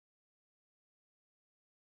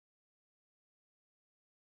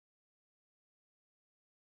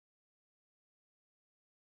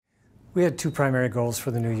We had two primary goals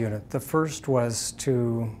for the new unit. The first was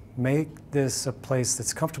to make this a place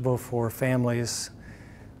that's comfortable for families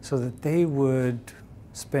so that they would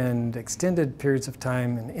spend extended periods of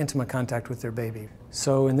time in intimate contact with their baby.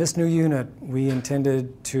 So in this new unit, we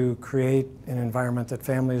intended to create an environment that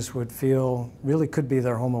families would feel really could be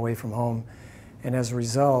their home away from home, and as a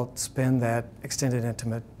result, spend that extended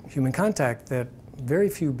intimate human contact that very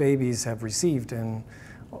few babies have received in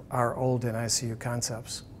our old NICU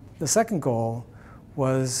concepts. The second goal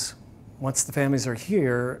was, once the families are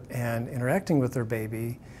here and interacting with their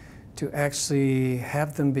baby, to actually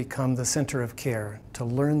have them become the center of care, to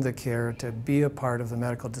learn the care, to be a part of the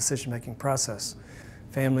medical decision-making process.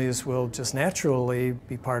 Families will just naturally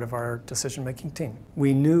be part of our decision-making team.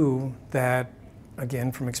 We knew that,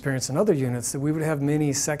 again, from experience in other units, that we would have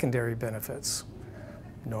many secondary benefits.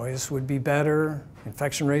 Noise would be better,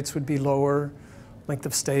 infection rates would be lower, length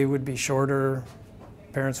of stay would be shorter,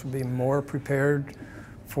 parents would be more prepared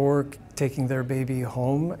for taking their baby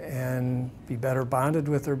home and be better bonded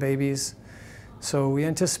with their babies. So we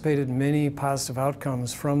anticipated many positive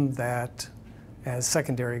outcomes from that as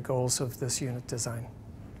secondary goals of this unit design.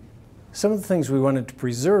 Some of the things we wanted to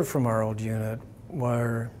preserve from our old unit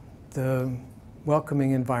were the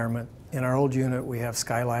welcoming environment. In our old unit, we have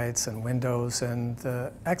skylights and windows, and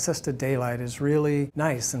the access to daylight is really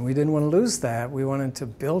nice, and we didn't want to lose that. We wanted to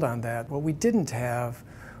build on that. What we didn't have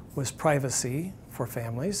was privacy for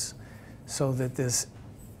families, so that this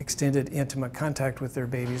extended intimate contact with their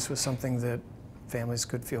babies was something that families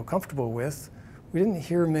could feel comfortable with. We didn't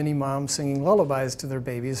hear many moms singing lullabies to their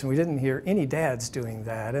babies, and we didn't hear any dads doing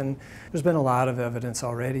that. And there's been a lot of evidence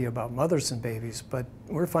already about mothers and babies, but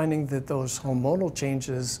we're finding that those hormonal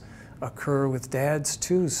changes occur with dads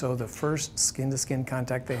too. So the first skin-to-skin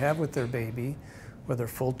contact they have with their baby, whether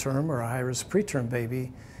full-term or a high-risk preterm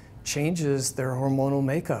baby, changes their hormonal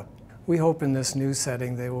makeup. We hope in this new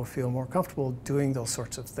setting they will feel more comfortable doing those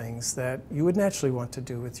sorts of things that you would naturally want to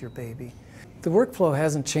do with your baby. The workflow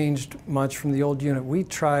hasn't changed much from the old unit. We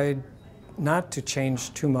tried not to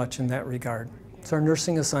change too much in that regard. So our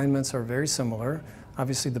nursing assignments are very similar.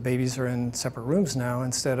 Obviously the babies are in separate rooms now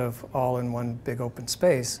instead of all in one big open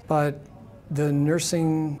space. But the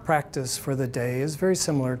nursing practice for the day is very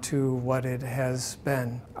similar to what it has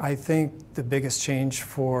been. I think the biggest change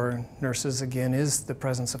for nurses, again, is the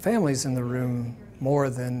presence of families in the room more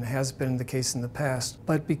than has been the case in the past.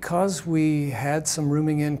 But because we had some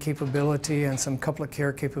rooming in capability and some couplet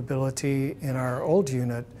care capability in our old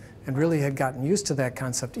unit and really had gotten used to that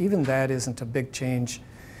concept, even that isn't a big change.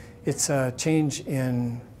 It's a change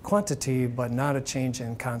in quantity, but not a change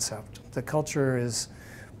in concept. The culture is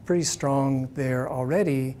pretty strong there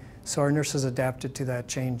already, so our nurses adapted to that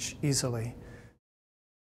change easily.